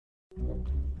Alright,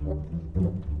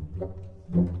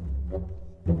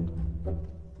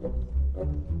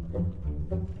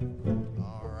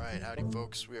 howdy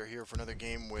folks. We are here for another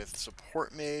game with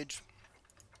Support Mage.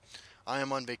 I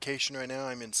am on vacation right now.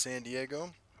 I'm in San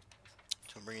Diego.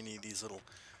 So I'm bringing you these little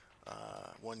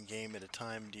one game at a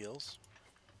time deals.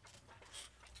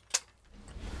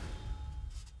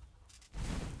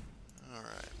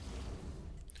 Alright.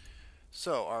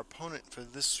 So our opponent for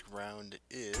this round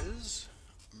is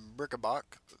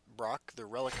Brock, the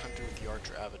Relic Hunter with the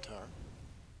Archer Avatar.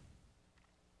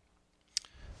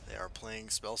 They are playing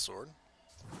Spell Sword.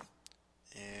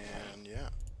 And yeah.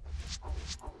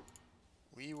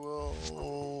 We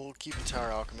will keep the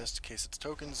Tower Alchemist in case it's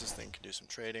tokens. This thing can do some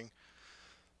trading.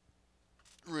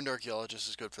 Ruined Archaeologist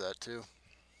is good for that too.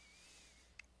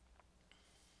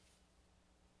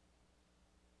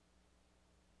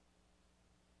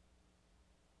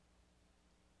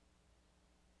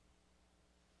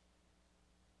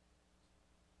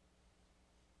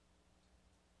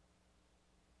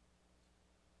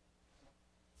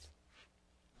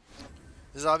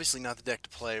 This is obviously not the deck to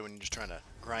play when you're just trying to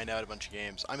grind out a bunch of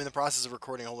games. I'm in the process of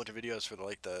recording a whole bunch of videos for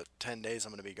the 10 days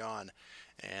I'm going to be gone,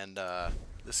 and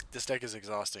this deck is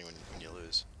exhausting when you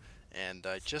lose. And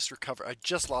I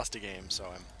just lost a game, so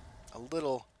I'm a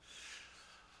little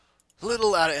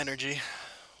out of energy.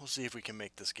 We'll see if we can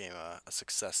make this game a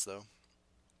success, though.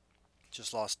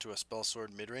 Just lost to a Spell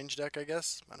Sword mid-range deck, I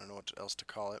guess. I don't know what else to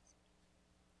call it.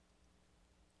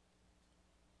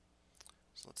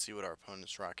 So let's see what our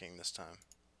opponent's rocking this time.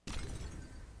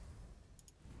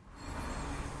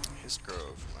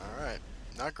 Histgrove. Alright.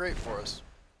 Not great for us.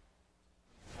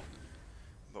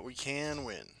 But we can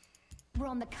win. We're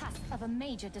on the cusp of a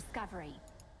major discovery.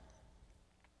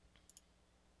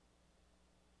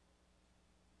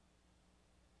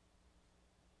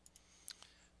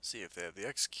 See if they have the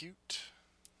execute.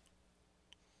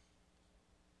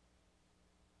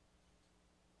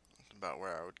 That's about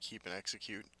where I would keep an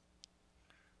execute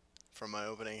from my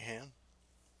opening hand.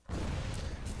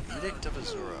 Edict of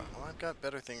Azura. Well, I've got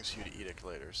better things for you to edict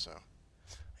later, so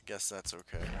I guess that's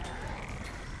okay.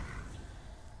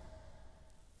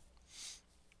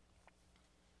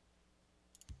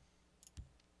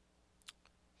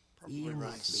 Probably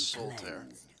run Solitaire.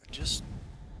 Just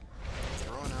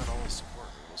throwing out all the support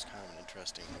was kind of an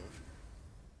interesting move.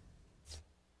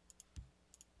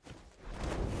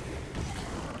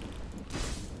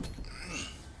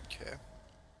 Okay.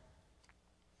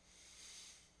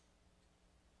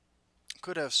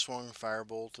 Could have swung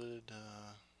Firebolted.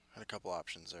 Had a couple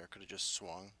options there. Could have just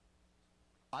swung.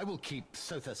 I will keep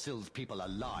Sotha-Sil's people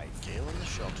alive. Galen the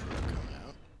Shelterer coming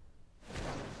out.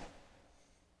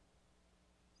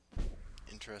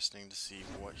 Interesting to see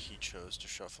what he chose to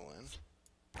shuffle in.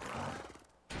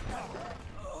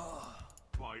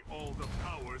 By all the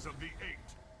powers of the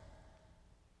Eight.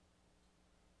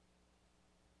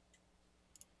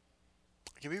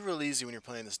 It can be real easy when you're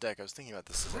playing this deck. I was thinking about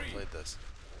this as I played this.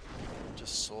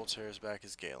 Just Solitaire's back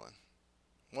as Galen.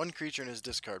 One creature in his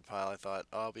discard pile. I thought,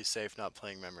 oh, I'll be safe not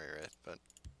playing Memory Wraith, but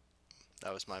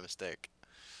that was my mistake.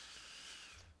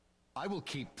 I will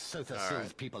keep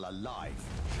Sotha-Sil's people alive.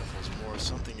 Shuffles more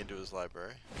something into his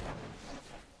library.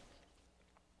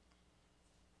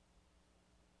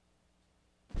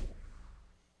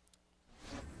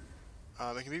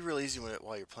 It can be real easy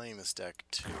while you're playing this deck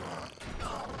to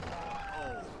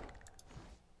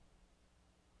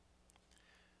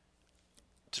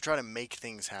try to make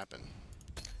things happen.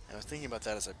 And I was thinking about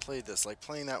that as I played this. Like,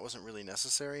 playing that wasn't really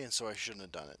necessary, and so I shouldn't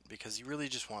have done it. Because you really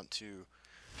just want to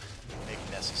make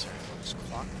necessary moves.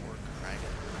 Clockwork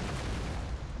Dragon.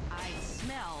 I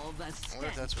smell the I wonder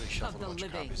if that's what he shuffled a bunch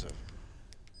of living. copies of.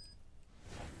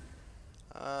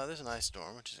 There's an Ice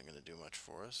Storm, which isn't going to do much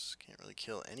for us. Can't really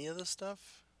kill any of this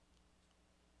stuff.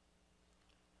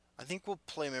 I think we'll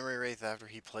play Memory Wraith after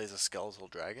he plays a Skeletal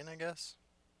Dragon, I guess.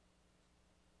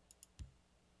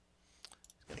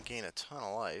 He's going to gain a ton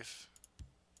of life.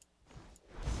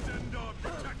 Stendar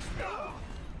protects me.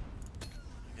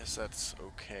 I guess that's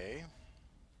okay.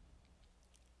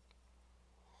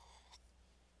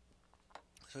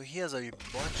 So he has a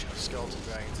bunch of Skeletal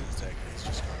Dragons in his deck, and he's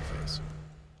just going to face.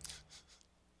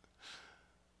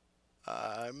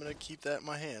 I'm going to keep that in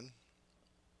my hand.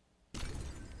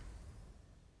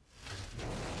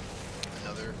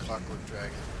 Another Clockwork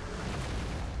Dragon.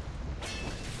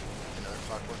 Another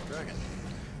Clockwork Dragon.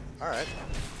 Alright.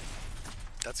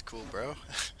 That's cool, bro.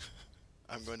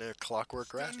 I'm going to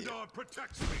Clockwork Wrath you. Stendar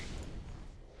protects me.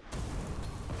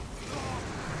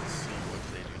 Let's see what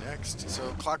they do next.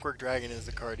 So Clockwork Dragon is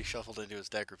the card he shuffled into his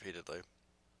deck repeatedly.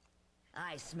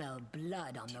 I smell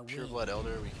blood on the Pure wind. Blood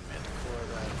Elder, we can Manticore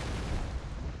that.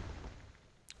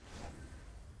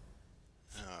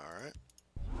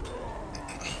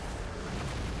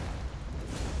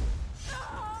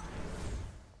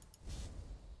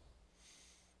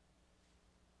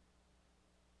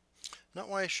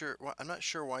 I'm not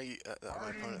sure why my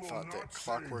opponent thought that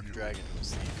Clockwork Dragon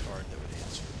was the card that would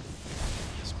answer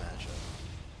this matchup.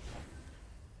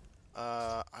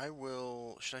 I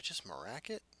will. Should I just Mirac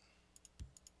it?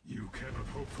 You cannot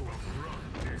hope to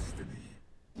outrun destiny.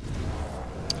 I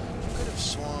could have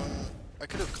swung. I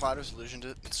could have Cloud's Illusioned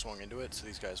it and swung into it, so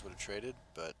these guys would have traded.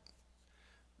 But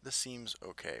this seems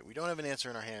okay. We don't have an answer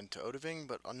in our hand to Odoving,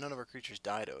 but none of our creatures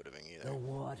die to Odoving either. The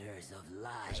waters of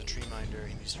life. There's a Tree Minder.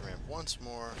 He needs to ramp once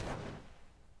more.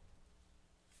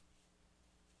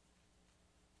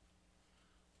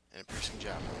 And a Piercing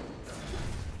Javelin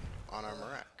on our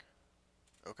Mirac.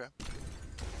 Okay.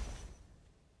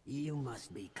 You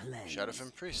must be cleansed.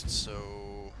 Shadowfen Priest,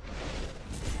 so...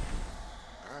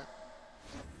 Alright.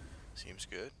 Seems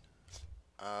good.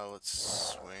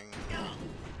 Let's swing.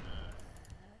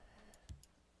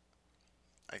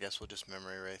 I guess we'll just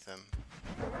Memory Wraith him.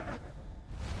 I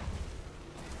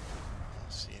don't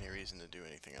see any reason to do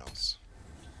anything else.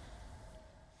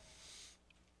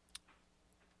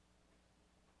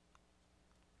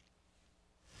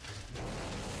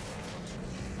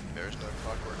 There's no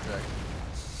Clockwork Dragon.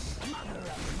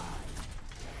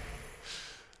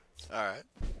 Alright.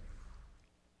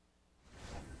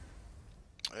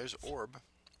 There's Orb.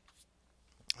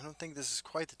 I don't think this is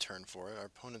quite the turn for it. Our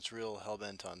opponent's real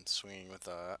hellbent on swinging with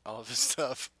all of his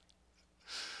stuff.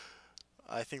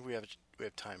 I think we have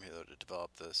time here though to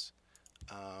develop this.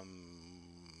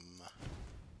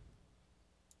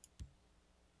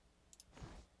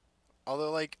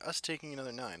 Although, like, us taking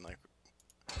another 9, like,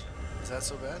 is that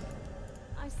so bad?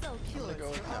 I sell cures go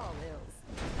with for no. all ills.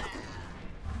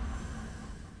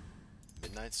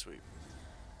 Midnight Sweep.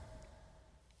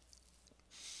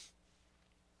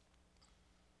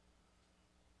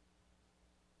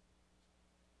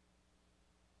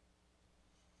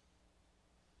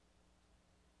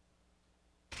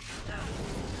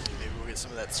 Maybe we'll get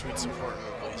some of that sweet support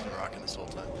removal he's been rocking this whole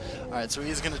time. Alright, so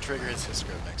he's going to trigger his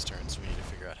Hisgrove next turn, so we need to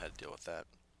figure out how to deal with that.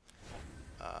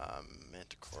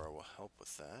 Manticora will help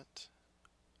with that.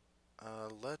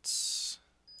 Let's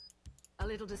A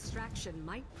little distraction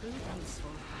might prove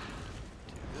useful.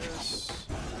 do this.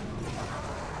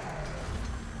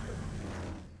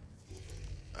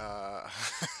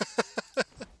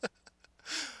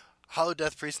 Hollow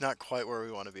Death Priest not quite where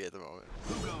we want to be at the moment.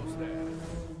 Who goes there?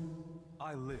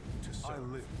 I live to serve. I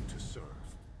live to serve.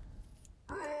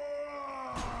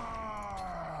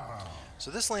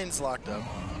 So this lane's locked up.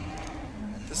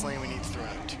 This lane we need to throw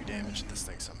out 2 damage to this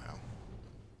thing somehow.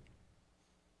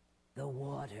 The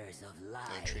waters of And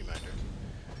life. Tree Minder.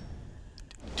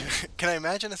 Can I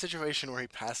imagine a situation where he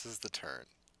passes the turn?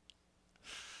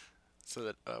 So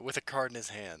that, with a card in his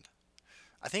hand.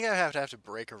 I think I have to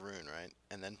break a rune, right?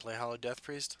 And then play Hollow Death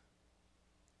Priest?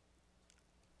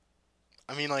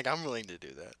 I mean, like, I'm willing to do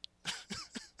that.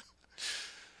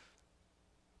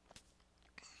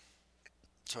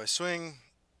 So I swing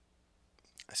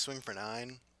for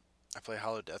 9. I play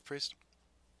Hollow Death Priest.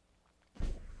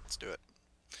 Let's do it.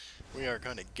 We are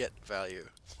going to get value,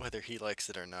 whether he likes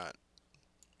it or not.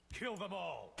 Kill them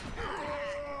all.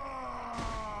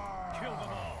 Kill them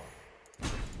all.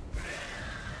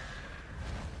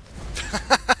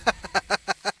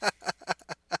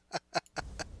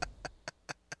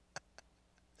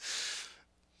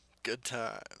 Good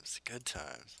times, good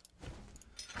times.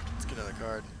 Let's get another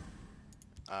card.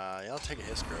 Yeah, I'll take a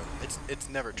Hisgrove. It's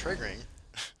never triggering,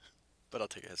 but I'll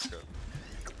take a Hisgrove.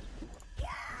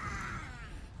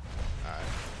 Alright.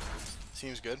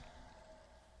 Seems good.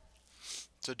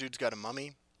 So dude's got a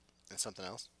Mummy and something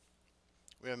else.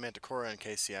 We have Manticora in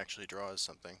case he actually draws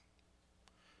something.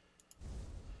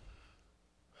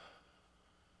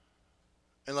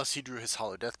 Unless he drew his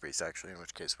Hollow Death Priest, actually, in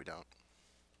which case we don't.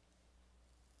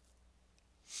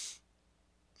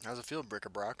 How's it feel,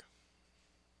 Brick-a-Brock?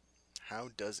 How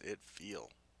does it feel?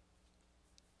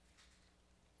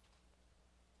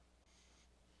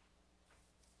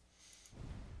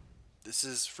 This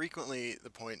is frequently the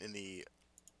point in the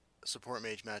support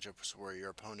mage matchups where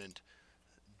your opponent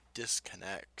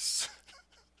disconnects.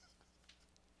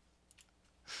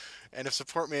 And if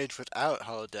support mage without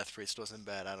Hollow Death Priest wasn't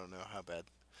bad, I don't know how bad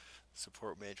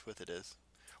support mage with it is.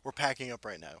 We're packing up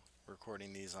right now. We're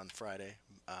recording these on Friday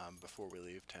before we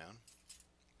leave town.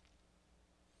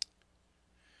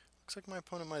 Looks like my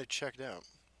opponent might have checked out.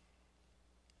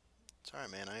 It's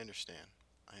alright, man. I understand.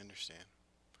 I understand.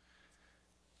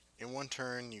 In one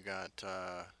turn, you got,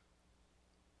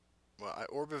 well, I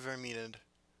Orb of Vermintid.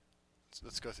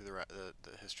 Let's go through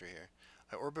the history here.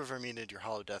 I Orb of Vermintid your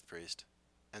Hollow Death Priest,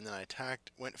 and then I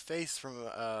attacked, went face from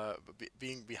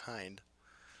being behind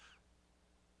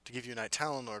to give you a Night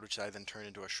Talon Lord, which I then turned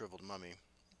into a Shriveled Mummy.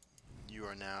 you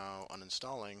are now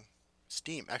uninstalling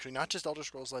Steam. Actually, not just Elder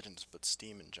Scrolls Legends, but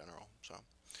Steam in general. So,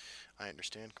 I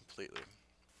understand completely.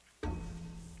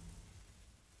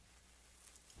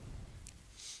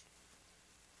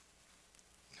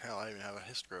 Hell, I even have a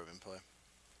Histgrove in play.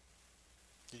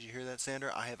 Did you hear that,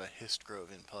 Sandra? I have a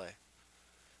Histgrove in play.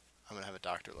 I'm gonna have a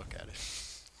doctor look at it.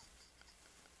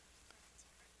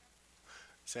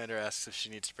 Sandra asks if she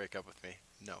needs to break up with me.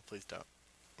 No, please don't.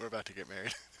 We're about to get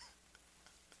married.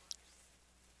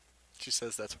 She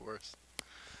says that's worse.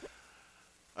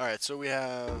 Alright, so we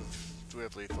have... Do we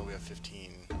have lethal? We have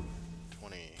 15,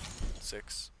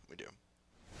 26. We do.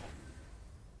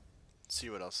 Let's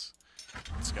see what else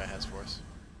this guy has for us.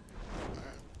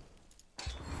 Alright.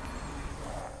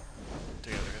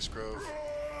 Take another Histgrove.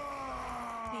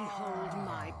 Behold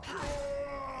my power.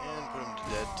 And put him to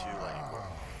dead to lightning bolt.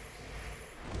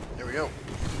 There we go.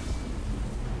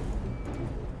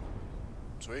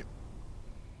 Sweet.